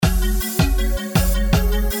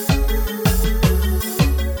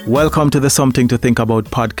Welcome to the Something to Think About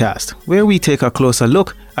podcast, where we take a closer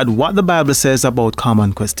look at what the Bible says about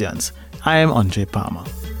common questions. I am Andre Palmer.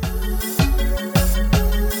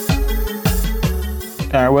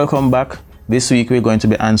 All right, welcome back. This week we're going to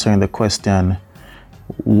be answering the question,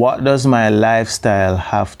 what does my lifestyle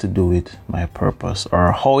have to do with my purpose?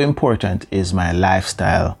 Or how important is my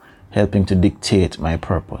lifestyle helping to dictate my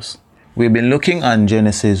purpose? We've been looking at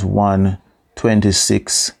Genesis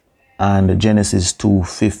 1:26 and Genesis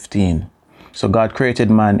 2:15. So God created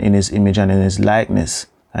man in his image and in his likeness.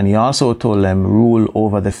 And he also told them, rule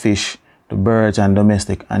over the fish, the birds, and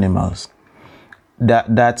domestic animals.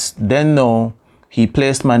 Then he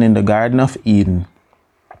placed man in the Garden of Eden,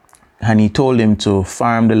 and he told him to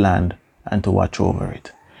farm the land and to watch over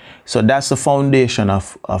it. So that's the foundation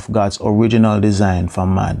of God's original design for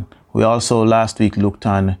man. We also last week looked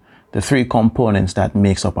on the three components that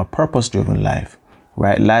makes up a purpose-driven life.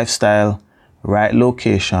 Right lifestyle, right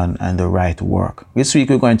location, and the right work. This week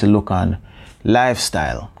we're going to look on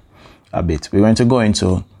lifestyle a bit. We're going to go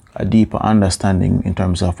into a deeper understanding in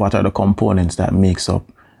terms of what are the components that makes up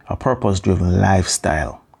a purpose-driven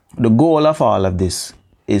lifestyle. The goal of all of this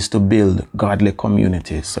is to build godly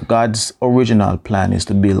communities. So God's original plan is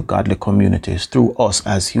to build godly communities through us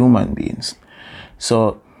as human beings.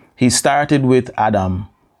 So he started with Adam,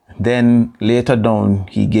 then later down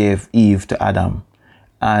he gave Eve to Adam.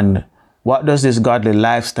 And what does this godly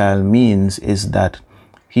lifestyle means is that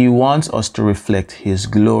he wants us to reflect his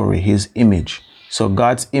glory, his image. So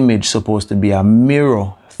God's image is supposed to be a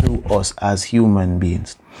mirror through us as human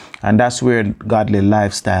beings. And that's where godly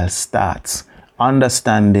lifestyle starts.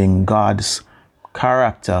 Understanding God's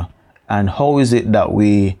character and how is it that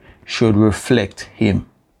we should reflect him.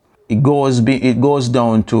 It goes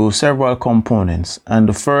down to several components. And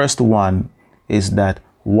the first one is that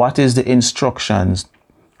what is the instructions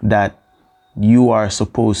that you are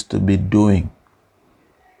supposed to be doing?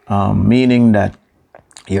 Meaning that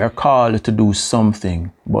you're called to do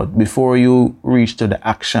something, but before you reach to the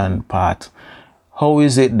action part, how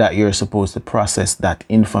is it that you're supposed to process that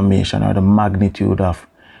information, or the magnitude of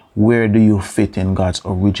where do you fit in God's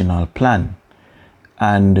original plan?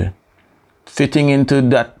 And fitting into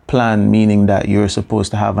that plan, meaning that you're supposed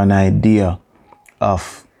to have an idea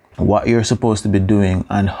of what you're supposed to be doing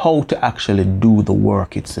and how to actually do the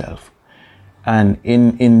work itself. And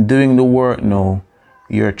in doing the work now,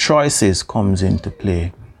 your choices comes into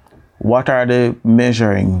play. What are the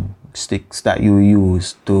measuring sticks that you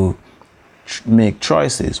use to make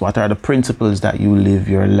choices? What are the principles that you live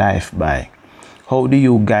your life by? How do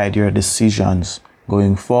you guide your decisions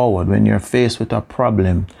going forward when you're faced with a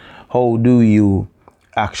problem? How do you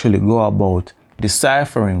actually go about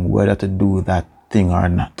deciphering whether to do that thing or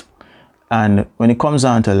not? And when it comes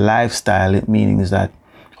down to lifestyle, it means that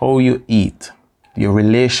how you eat, your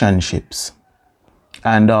relationships,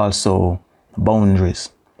 and also boundaries.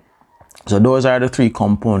 So those are the three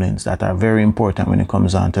components that are very important when it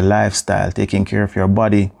comes down to lifestyle. Taking care of your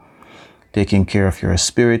body, taking care of your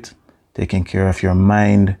spirit, taking care of your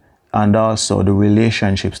mind, and also the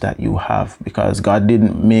relationships that you have. Because God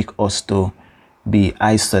didn't make us to be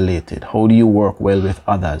isolated. How do you work well with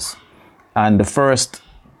others? And the first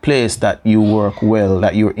place that you work well,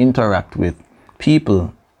 that you interact with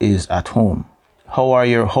people, is at home.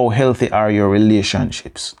 How healthy are your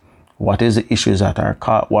relationships? What is the issues that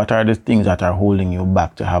what are the things that are holding you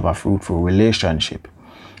back to have a fruitful relationship?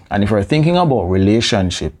 And if we're thinking about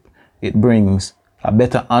relationship, it brings a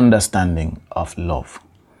better understanding of love.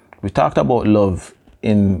 We talked about love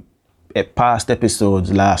in past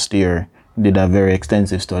episodes last year. Did a very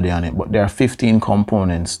extensive study on it, but there are 15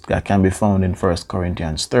 components that can be found in 1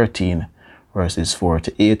 Corinthians 13 verses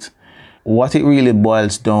 4-8. What it really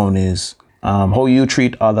boils down is how you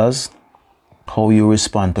treat others, how you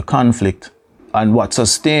respond to conflict, and what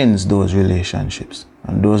sustains those relationships.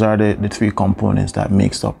 And those are the three components that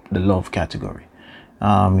makes up the love category.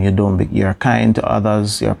 You're kind to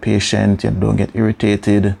others, you're patient, you don't get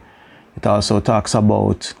irritated. It also talks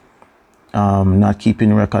about not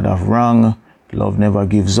keeping record of wrong. Love never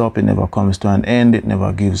gives up. It never comes to an end. It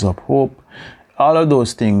never gives up hope. All of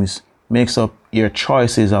those things makes up your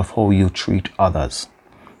choices of how you treat others.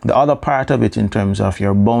 The other part of it in terms of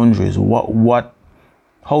your boundaries,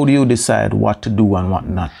 how do you decide what to do and what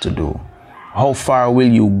not to do? How far will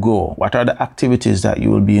you go? What are the activities that you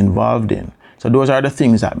will be involved in? So those are the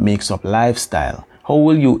things that makes up lifestyle. How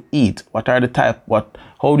will you eat? How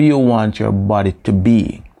do you want your body to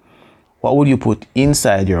be? What would you put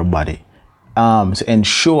inside your body to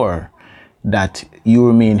ensure that you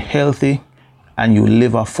remain healthy and you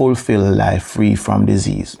live a fulfilled life free from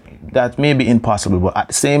disease? that may be impossible, but at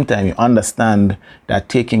the same time, you understand that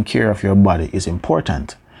taking care of your body is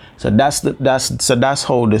important. So that's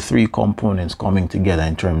how the three components coming together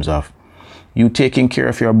in terms of you taking care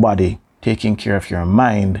of your body, taking care of your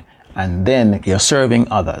mind, and then you're serving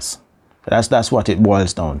others. That's what it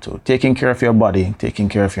boils down to. Taking care of your body, taking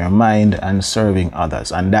care of your mind, and serving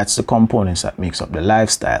others. And that's the components that makes up the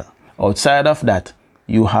lifestyle. Outside of that,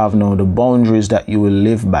 you have now the boundaries that you will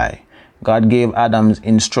live by. God gave Adam's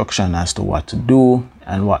instruction as to what to do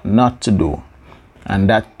and what not to do. And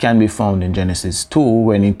that can be found in Genesis 2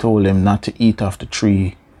 when he told him not to eat of the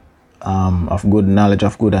tree of good knowledge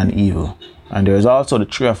of good and evil. And there is also the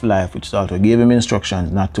tree of life, which also gave him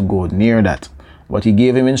instructions not to go near that. But he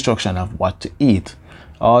gave him instruction of what to eat.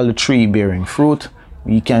 All the tree bearing fruit,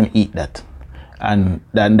 we can eat that. And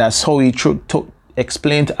then that's how he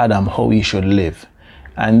explained to Adam how he should live.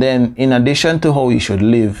 And then in addition to how he should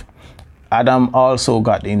live, Adam also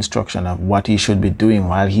got the instruction of what he should be doing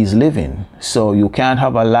while he's living. So you can't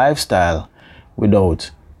have a lifestyle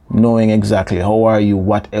without knowing exactly how are you,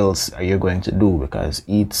 what else are you going to do, because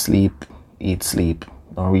eat, sleep,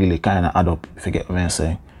 don't really kind of add up, if you get what I'm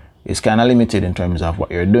saying. It's kind of limited in terms of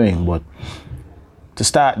what you're doing, but to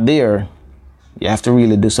start there, you have to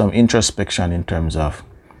really do some introspection in terms of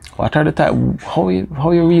what are the type, how you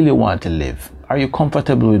really want to live. Are you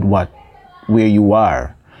comfortable with where you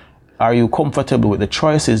are? Are you comfortable with the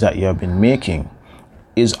choices that you have been making?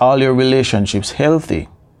 Is all your relationships healthy?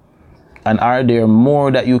 And are there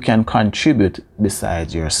more that you can contribute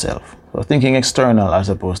besides yourself? So thinking external as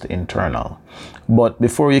opposed to internal. But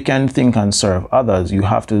before you can think and serve others, you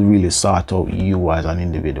have to really sort out you as an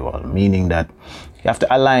individual, meaning that you have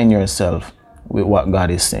to align yourself with what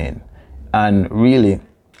God is saying. And really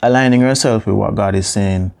aligning yourself with what God is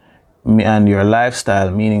saying and your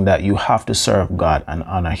lifestyle, meaning that you have to serve God and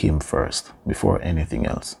honor him first before anything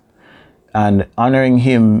else. And honoring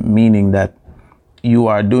him meaning that you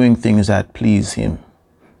are doing things that please him,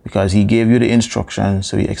 because he gave you the instructions,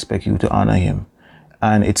 so he expects you to honor him.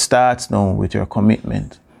 And it starts now with your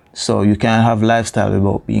commitment. So you can have lifestyle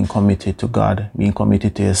about being committed to God, being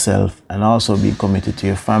committed to yourself, and also being committed to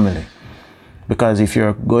your family. Because if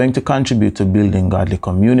you're going to contribute to building godly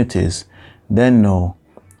communities, then know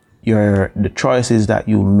the choices that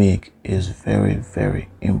you make is very, very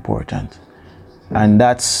important. And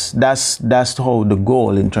that's how the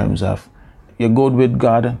goal in terms of you're good with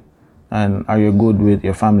God, and are you good with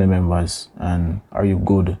your family members, and are you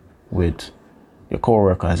good with your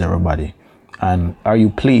co-workers, everybody, and are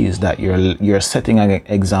you pleased that you're setting an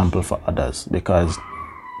example for others, because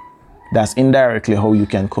that's indirectly how you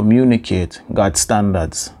can communicate God's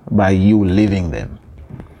standards by you living them.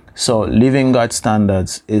 So living God's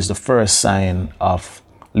standards is the first sign of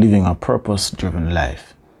living a purpose-driven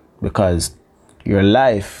life, because your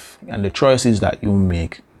life and the choices that you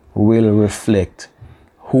make will reflect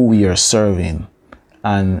who you're serving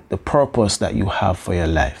and the purpose that you have for your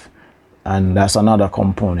life. And that's another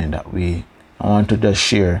component that I want to just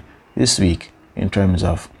share this week in terms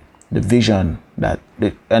of the vision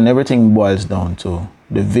and everything boils down to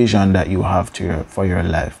the vision that you have for your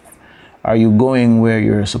life. Are you going where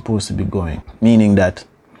you're supposed to be going? Meaning that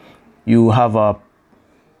you have a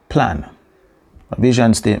plan, a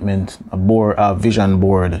vision statement, a vision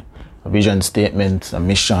board, a vision statement, a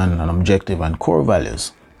mission, an objective, and core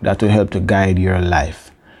values that will help to guide your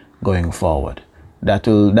life going forward. That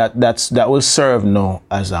will serve now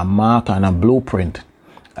as a mark and a blueprint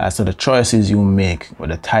as to the choices you make or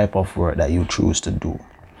the type of work that you choose to do.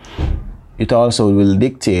 It also will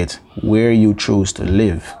dictate where you choose to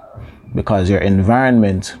live, because your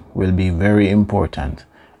environment will be very important,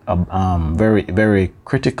 very, very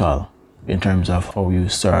critical in terms of how you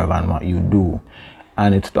serve and what you do.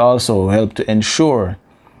 And it also helps to ensure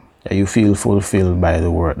that you feel fulfilled by the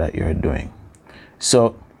work that you're doing.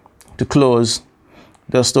 So to close,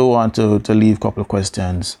 just want to leave a couple of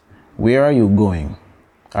questions. Where are you going?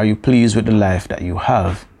 Are you pleased with the life that you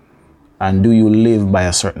have? And do you live by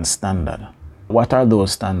a certain standard? What are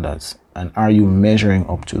those standards? And are you measuring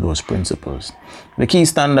up to those principles? The key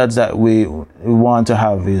standards that we want to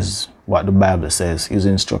have is what the Bible says, his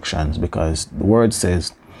instructions, because the word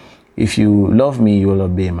says, if you love me, you will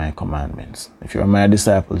obey my commandments. If you are my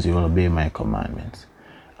disciples, you will obey my commandments.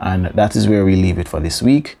 And that is where we leave it for this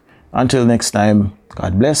week. Until next time,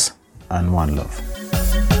 God bless and one love.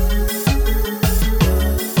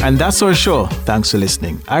 And that's our show. Thanks for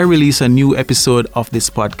listening. I release a new episode of this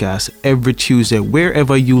podcast every Tuesday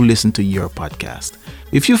wherever you listen to your podcast.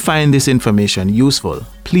 If you find this information useful,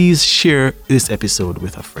 please share this episode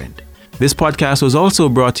with a friend. This podcast was also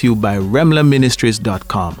brought to you by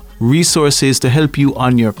RemlaMinistries.com, resources to help you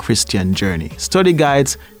on your Christian journey, study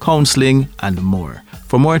guides, counseling, and more.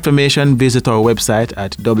 For more information, visit our website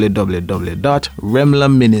at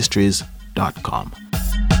www.remlaministries.com.